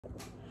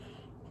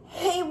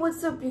Hey,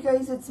 what's up you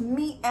guys? It's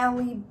me,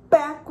 Allie,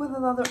 back with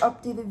another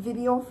updated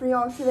video for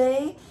y'all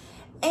today.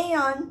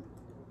 And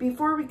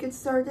before we get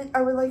started,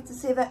 I would like to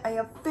say that I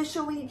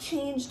officially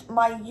changed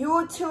my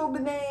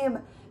YouTube name.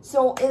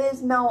 So it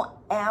is now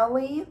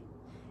Allie.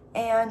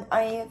 And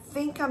I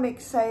think I'm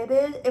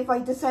excited. If I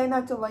decide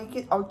not to like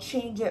it, I'll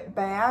change it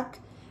back.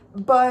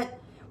 But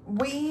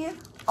we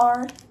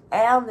are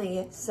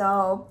Allie.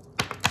 So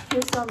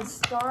here's some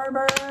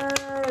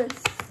Starburst.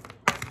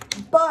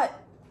 But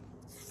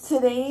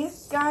today,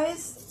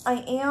 guys,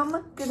 I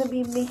am going to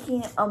be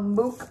making a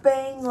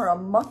mukbang or a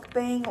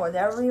mukbang,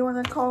 whatever you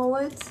want to call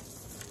it.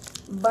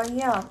 But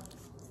yeah,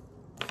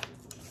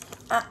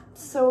 I'm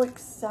so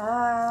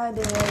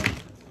excited.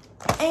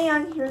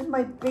 And here's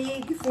my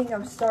big thing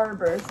of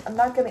Starburst. I'm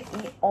not going to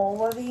eat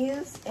all of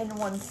these in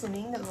one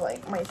sitting. It's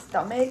like my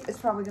stomach is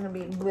probably going to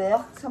be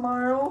bleh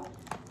tomorrow,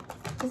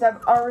 because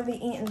I've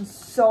already eaten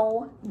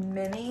so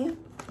many.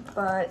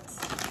 But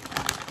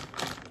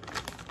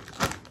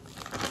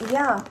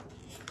yeah.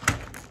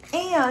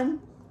 And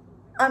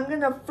I'm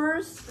going to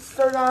first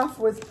start off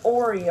with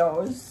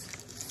Oreos.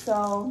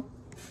 So,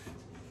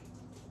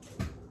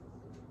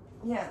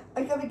 yeah,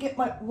 I got to get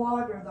my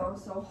water though,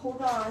 so hold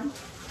on.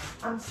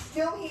 I'm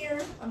still here.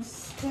 I'm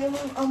still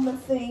on the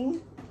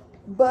thing.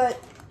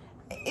 But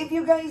if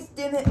you guys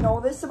didn't know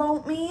this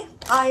about me,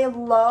 I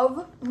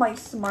love my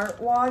Smart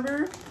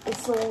Water.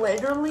 It's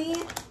literally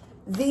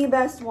the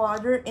best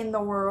water in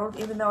the world,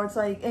 even though it's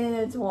like,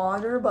 it's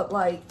water, but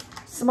like,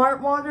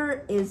 Smart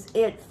Water is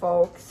it,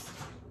 folks.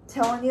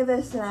 Telling you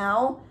this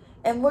now.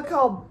 And look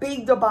how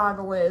big the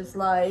bottle is.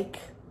 Like,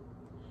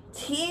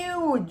 it's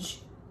huge.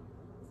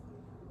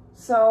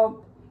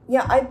 So,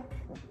 yeah, I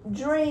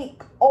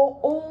drank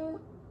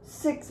all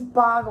 6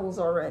 bottles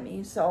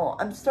already. So,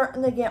 I'm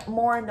starting to get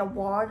more into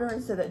water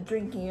instead of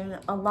drinking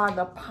a lot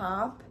of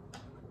pop.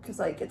 Because,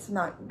 like, it's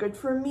not good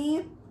for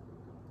me.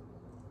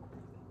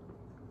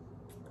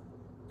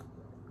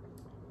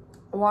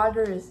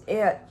 Water is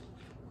it.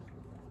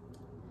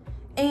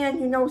 And,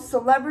 you know,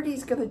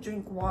 celebrities gotta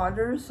drink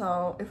water,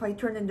 so if I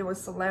turn into a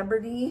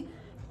celebrity,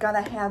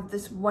 gotta have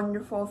this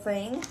wonderful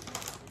thing.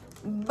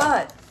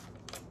 But,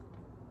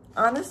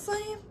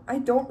 honestly, I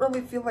don't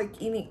really feel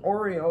like eating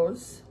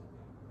Oreos.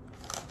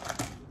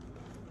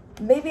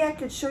 Maybe I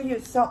could show you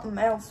something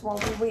else while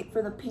we wait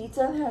for the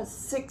pizza. It has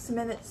 6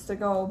 minutes to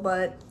go,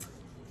 but,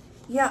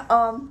 yeah,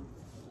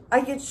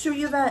 I could show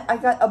you that I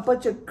got a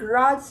bunch of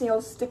garage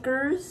sale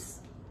stickers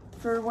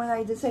for when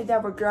I decide to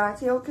have a garage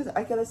sale, because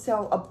I gotta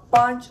sell a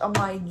bunch of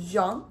my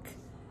junk,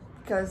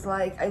 because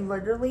like I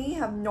literally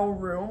have no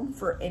room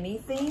for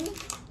anything.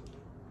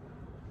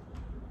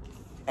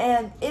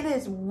 And it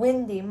is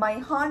windy. My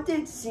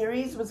haunted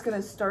series was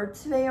gonna start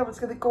today. I was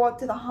gonna go out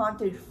to the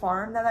haunted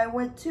farm that I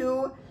went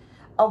to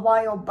a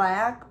while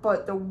back,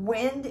 but the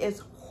wind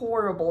is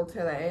horrible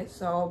today.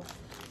 So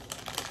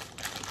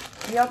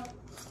yep,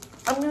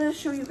 I'm gonna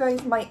show you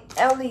guys my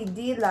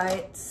LED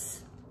lights.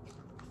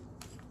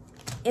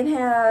 It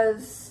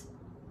has,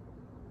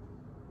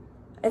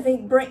 I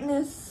think,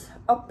 brightness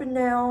up and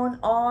down,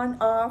 on,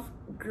 off,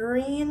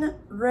 green,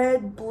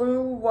 red,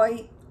 blue,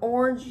 white,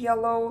 orange,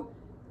 yellow,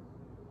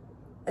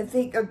 I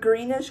think a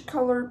greenish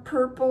color,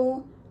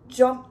 purple,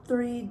 jump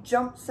 3,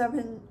 jump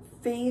 7,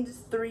 fades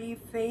 3,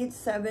 fade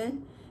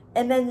 7,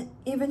 and then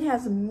even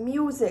has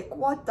music.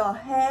 What the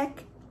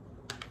heck?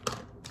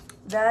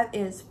 That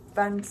is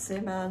fancy,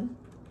 man.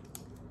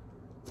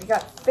 We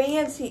got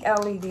fancy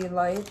LED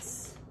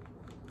lights.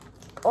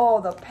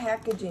 Oh, the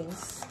packaging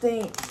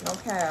stinks. No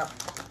cap.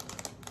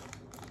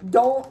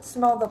 Don't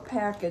smell the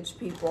package,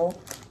 people.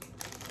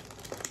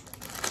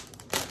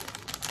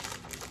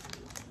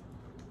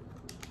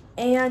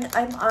 And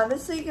I'm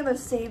honestly going to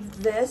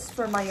save this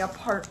for my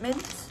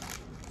apartment.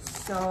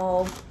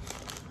 So,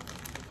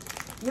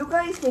 you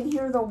guys can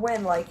hear the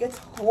wind. Like, it's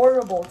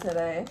horrible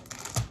today.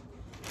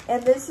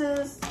 And this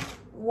is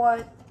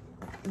what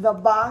the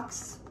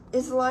box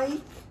is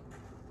like.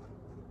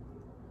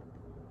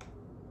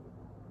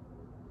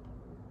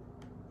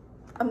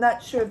 I'm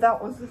not sure if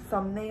that was the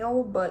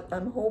thumbnail, but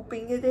I'm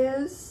hoping it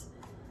is.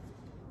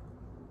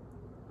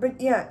 But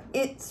yeah,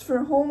 it's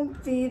for home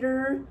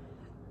theater,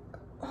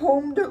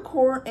 home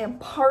decor, and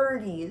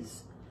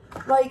parties.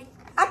 Like,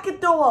 I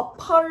could throw a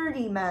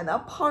party, man. A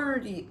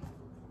party.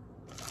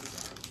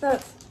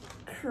 That's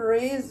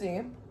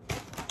crazy.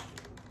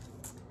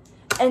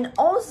 And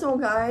also,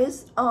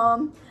 guys,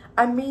 I'm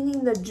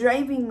reading the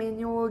driving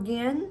manual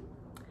again,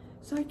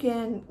 so I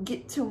can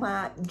get to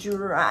my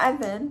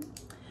driving.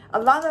 A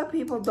lot of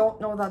people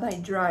don't know that I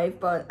drive,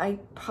 but I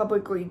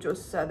publicly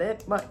just said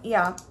it. But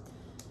yeah.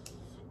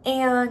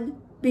 And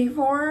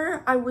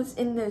before I was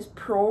in this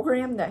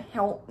program that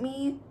helped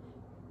me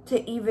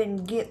to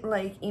even get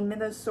like a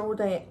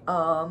Minnesota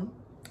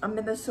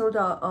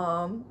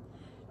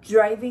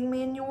driving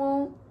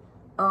manual,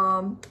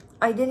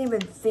 I didn't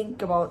even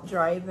think about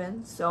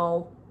driving.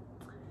 So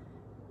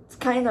it's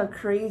kind of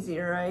crazy,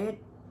 right?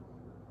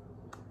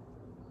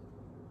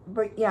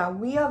 But yeah,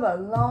 we have a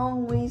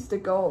long ways to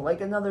go, like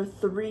another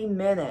 3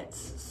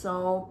 minutes.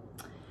 So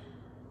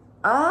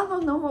I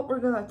don't know what we're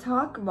gonna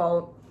talk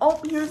about.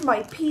 Oh, here's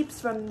my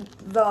peeps from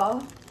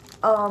the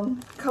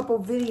couple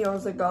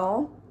videos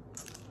ago.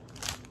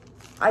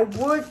 I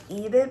would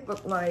eat it,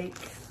 but like,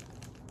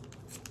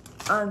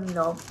 I don't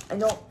know. I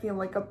don't feel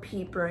like a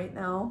peep right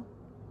now.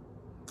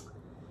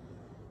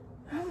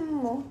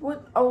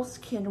 What else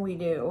can we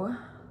do?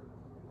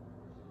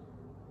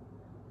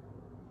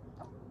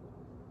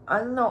 I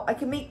don't know. I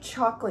can make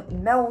chocolate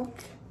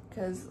milk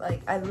because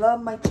like I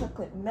love my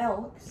chocolate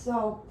milk.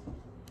 So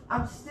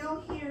I'm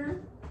still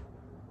here,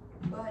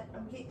 but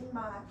I'm getting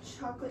my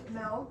chocolate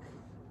milk.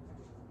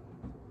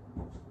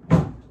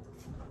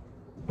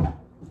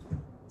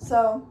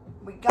 So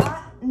we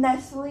got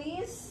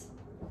Nestle's.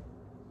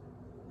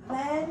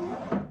 Then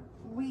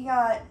we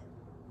got,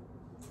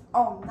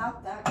 oh,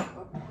 not that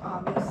cup,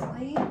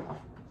 obviously.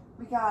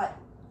 We got,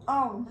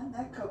 oh, not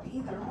that cup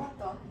either. What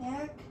the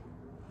heck?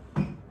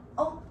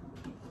 Oh,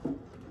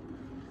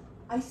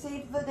 I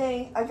saved the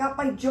day. I got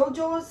my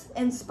JoJo's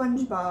and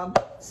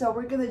SpongeBob. So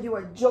we're going to do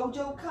a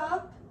JoJo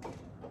cup.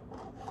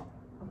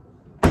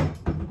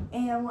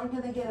 And we're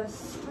going to get a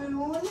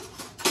spoon.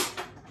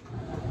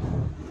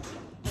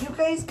 You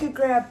guys could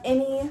grab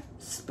any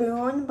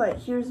spoon, but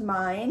here's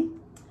mine.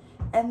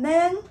 And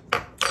then,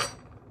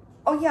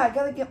 oh yeah, I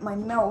gotta get my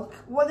milk.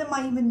 What am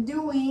I even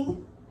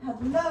doing?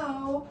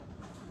 Hello?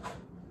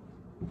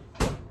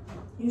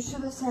 You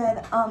should have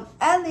said,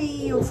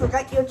 Ellie, you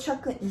forgot your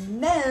chocolate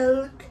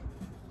milk.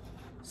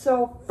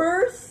 So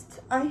first,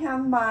 I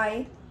have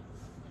my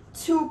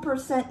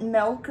 2%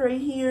 milk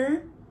right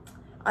here.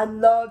 I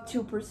love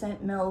 2%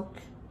 milk.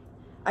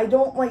 I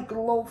don't like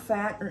low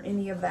fat or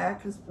any of that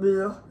because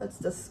that's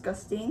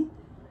disgusting.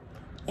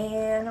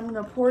 And I'm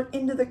gonna pour it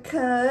into the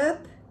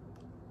cup.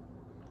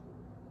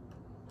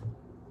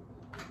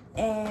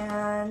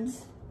 And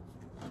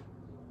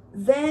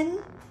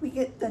then we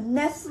get the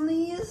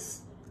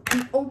Nestle's,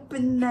 we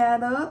open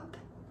that up,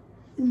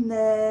 and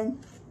then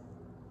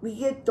we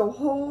get the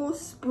whole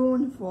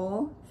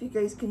spoonful, if you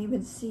guys can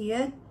even see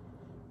it.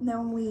 And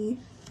then we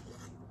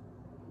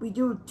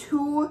do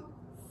 2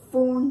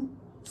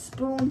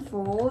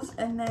 spoonfuls,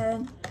 and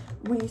then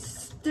we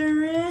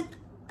stir it.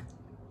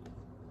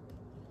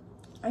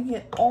 I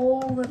get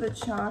all of the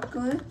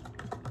chocolate.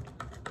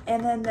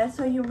 And then that's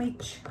how you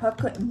make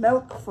chocolate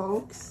milk,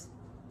 folks.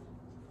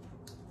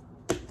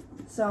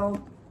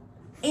 So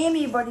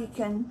anybody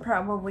can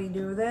probably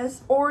do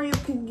this, or you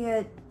can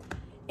get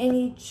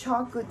any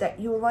chocolate that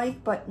you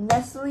like, but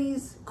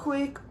Nestle's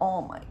quick,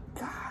 oh my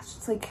gosh,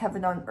 it's like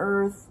heaven on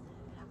earth.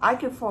 I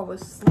could fall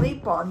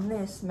asleep on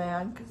this,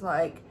 man, because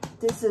like,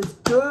 this is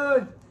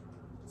good.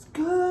 It's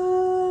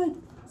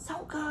good,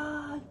 so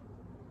good.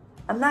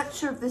 I'm not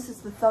sure if this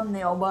is the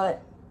thumbnail,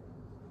 but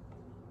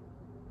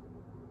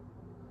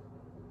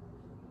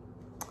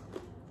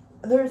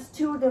there's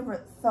 2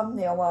 different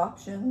thumbnail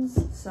options,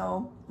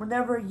 so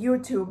whatever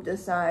YouTube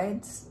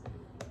decides.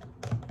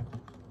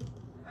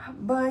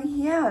 But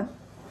yeah,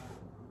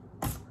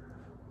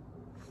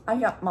 I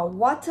got my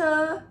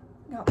water,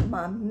 got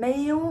my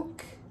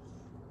milk.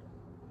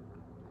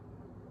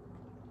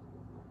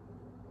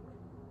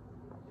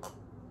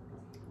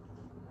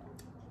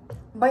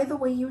 By the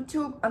way,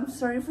 YouTube, I'm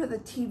sorry for the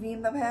TV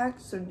in the back,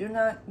 so do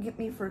not get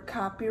me for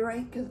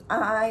copyright because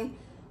I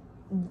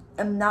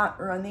am not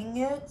running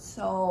it,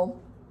 so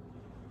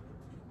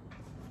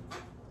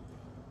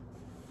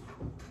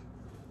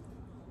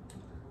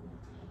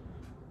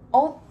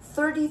oh,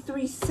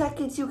 33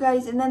 seconds, you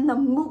guys, and then the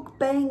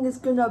mukbang is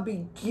gonna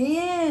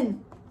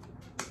begin.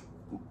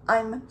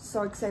 I'm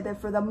so excited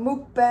for the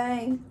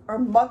mukbang or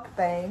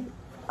mukbang.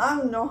 I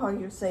don't know how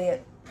you say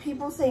it.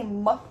 People say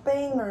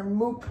mukbang or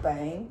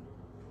mukbang.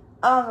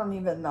 I don't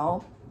even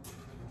know.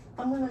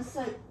 I'm gonna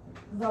set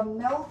the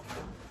milk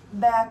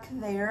back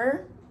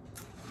there.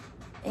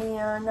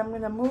 And I'm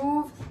gonna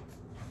move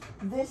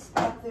this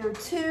up there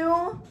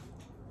too.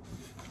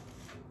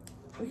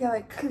 We got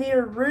a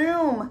clear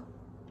room.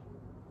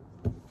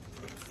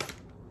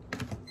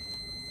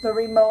 The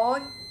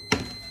remote.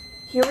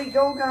 Here we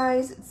go,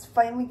 guys. It's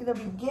finally gonna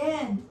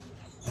begin.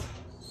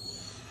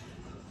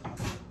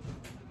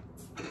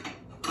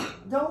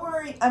 Don't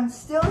worry, I'm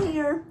still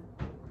here.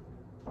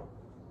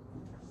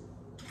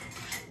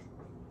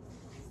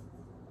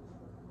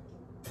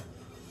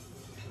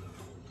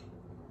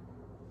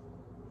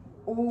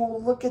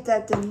 Oh, look at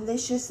that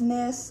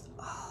deliciousness.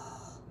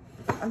 Oh,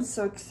 I'm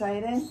so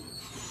excited.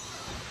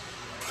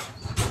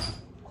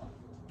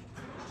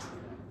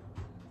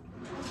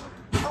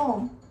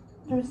 Oh,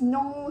 there's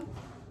no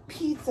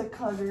pizza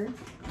cutter.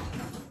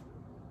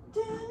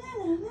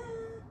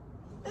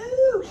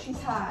 Ooh,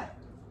 she's hot.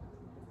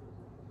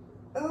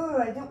 Ooh,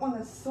 I didn't want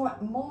to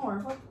sweat more.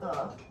 What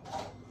the?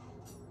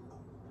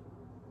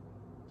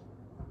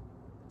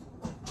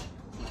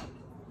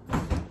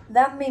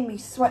 That made me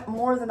sweat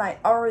more than I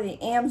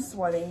already am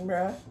sweating,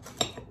 bruh.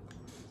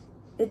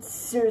 It's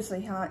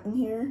seriously hot in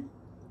here.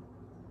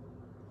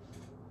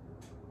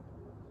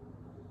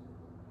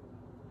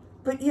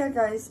 But yeah,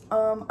 guys,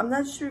 I'm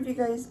not sure if you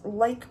guys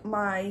like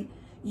my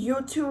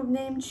YouTube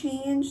name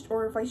changed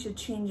or if I should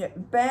change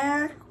it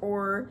back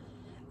or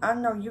I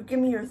don't know, you give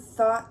me your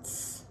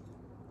thoughts.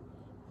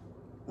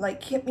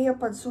 Like, hit me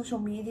up on social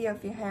media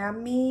if you have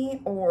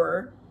me,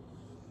 or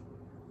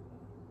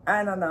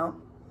I don't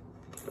know.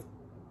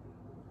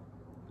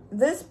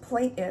 This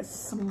plate is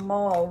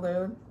small,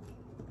 dude.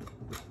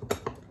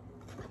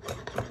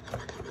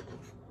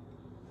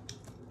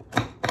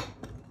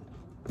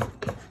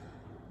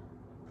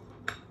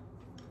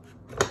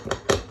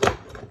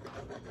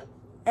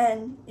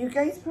 And you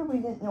guys probably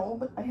didn't know,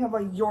 but I have a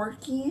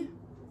Yorkie.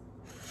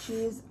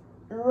 She's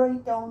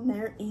right down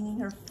there eating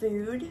her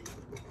food.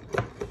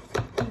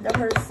 I love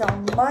her so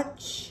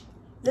much.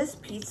 This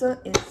pizza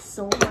is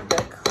so hard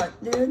to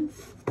cut, dude.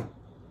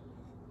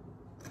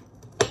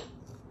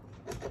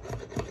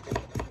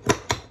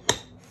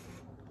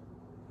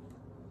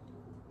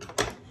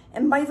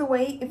 And by the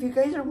way, if you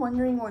guys are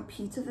wondering what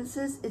pizza this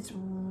is, it's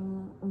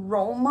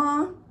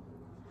Roma.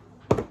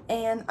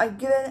 And I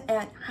get it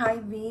at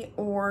Hy-Vee,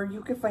 or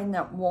you can find it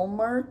at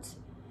Walmart.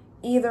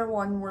 Either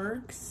one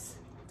works.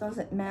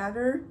 Doesn't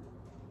matter.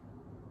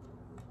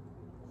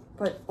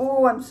 But,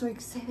 oh, I'm so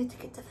excited to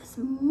get to this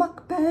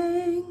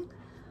mukbang.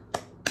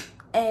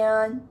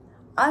 And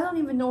I don't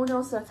even know what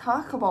else to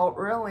talk about,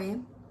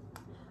 really.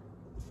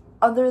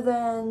 Other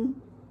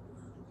than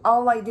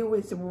all I do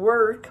is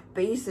work,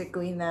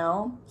 basically,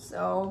 now.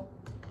 So,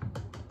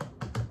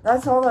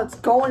 that's all that's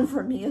going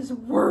for me is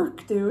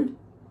work, dude.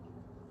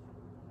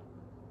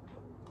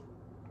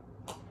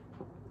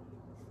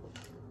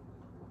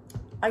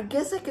 I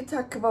guess I could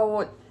talk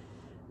about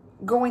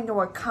going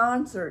to a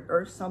concert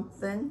or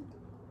something.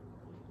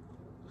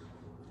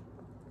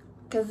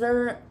 Because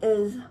there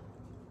is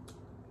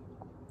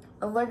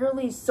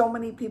literally so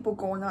many people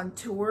going on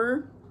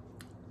tour.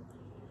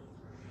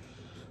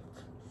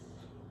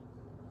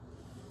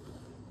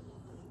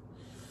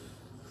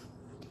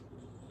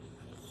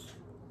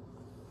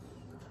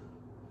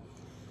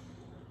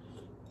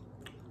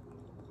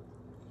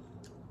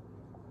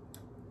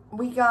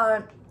 We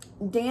got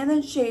Dan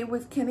and Shay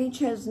with Kenny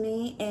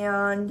Chesney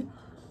and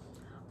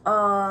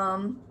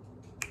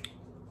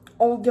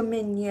Old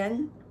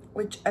Dominion,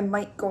 which I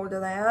might go to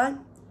that.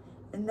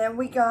 And then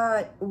we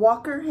got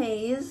Walker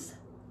Hayes.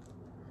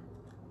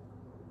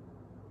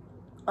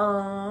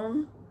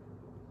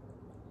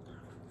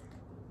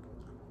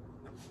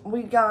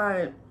 We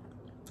got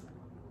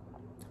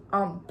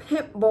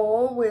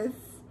Pitbull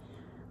with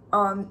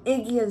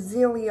Iggy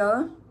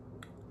Azalea.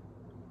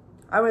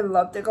 I would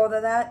love to go to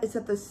that. It's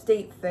at the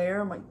State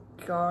Fair. Oh my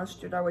gosh,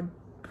 dude, I would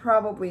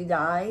probably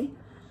die.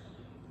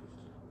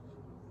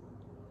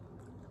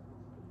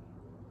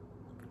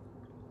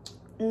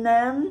 And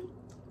then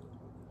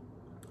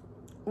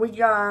we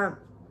got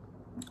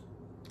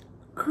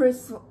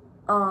Chris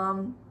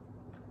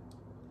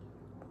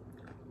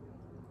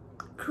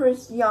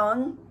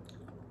Young.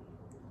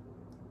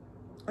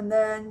 And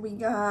then we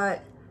got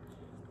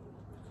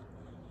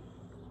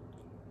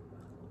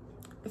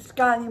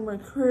Scotty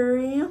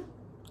McCreery.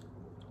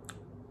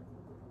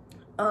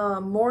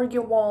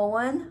 Morgan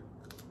Wallen,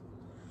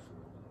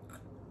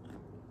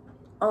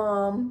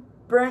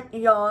 Brent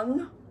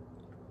Young,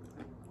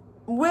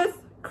 with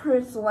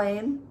Chris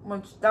Lane,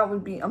 which that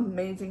would be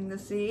amazing to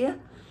see.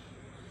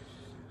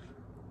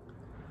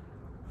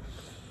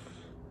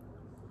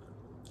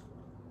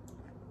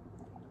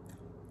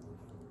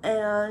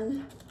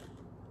 And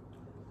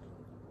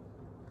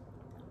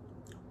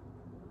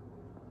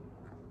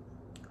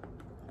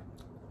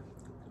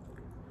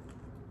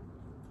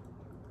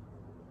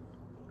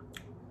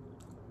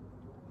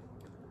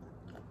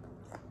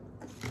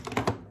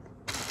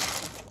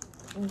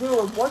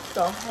dude, what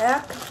the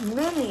heck?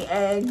 Mini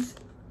eggs.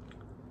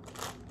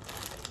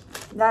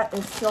 That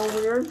is so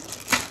weird.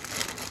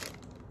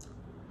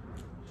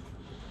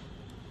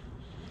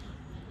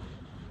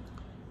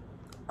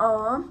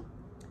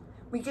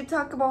 We could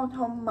talk about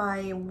how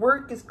my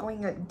work is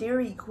going at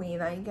Dairy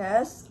Queen, I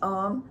guess.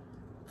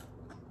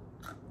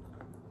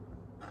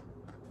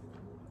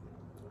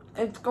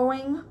 It's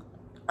going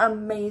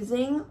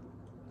amazing.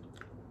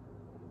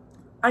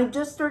 I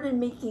just started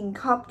making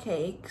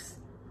cupcakes.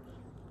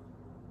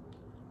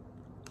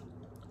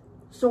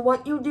 So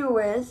what you do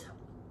is,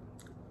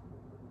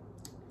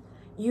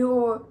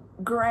 you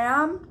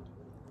grab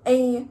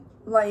a,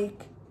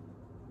 like,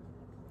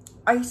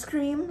 ice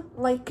cream,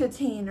 like,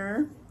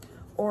 container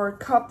or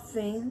cup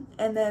thing,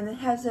 and then it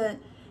has an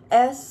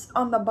S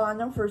on the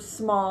bottom for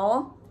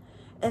small,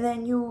 and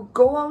then you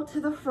go out to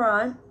the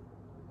front,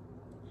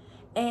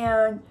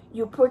 and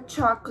you put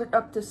chocolate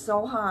up to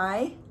so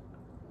high,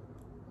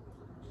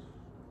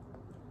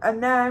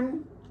 and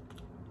then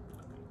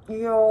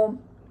you'll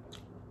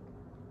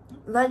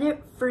let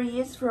it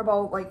freeze for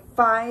about like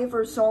 5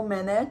 or so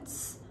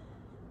minutes.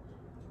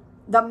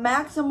 The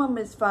maximum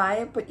is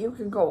 5, but you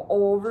can go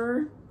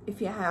over if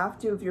you have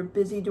to, if you're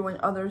busy doing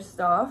other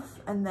stuff.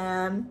 And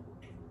then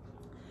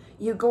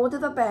you go to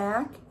the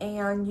back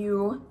and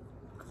you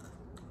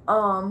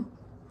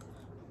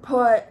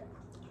put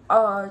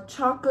a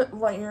chocolate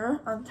layer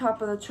on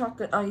top of the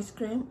chocolate ice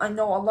cream. I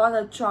know, a lot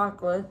of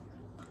chocolate.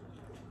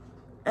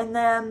 And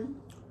then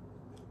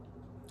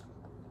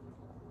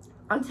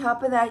On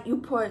top of that, you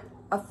put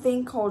a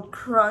thing called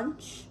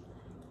crunch.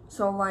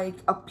 So like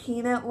a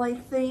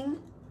peanut-like thing.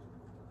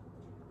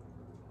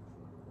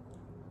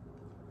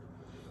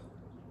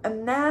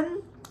 And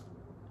then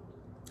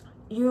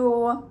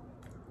you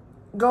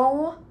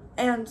go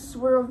and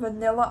swirl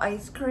vanilla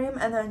ice cream,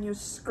 and then you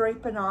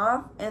scrape it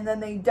off, and then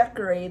they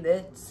decorate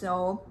it.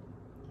 So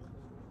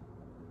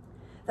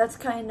that's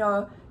kind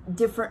of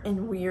different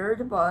and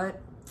weird,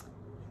 but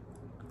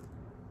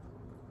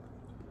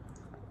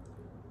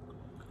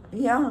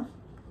yeah,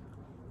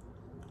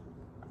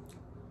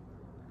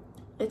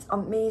 it's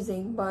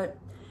amazing. But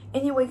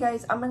anyway,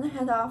 guys, I'm gonna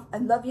head off. I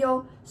love you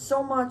all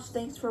so much.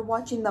 Thanks for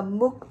watching the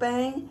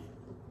mukbang.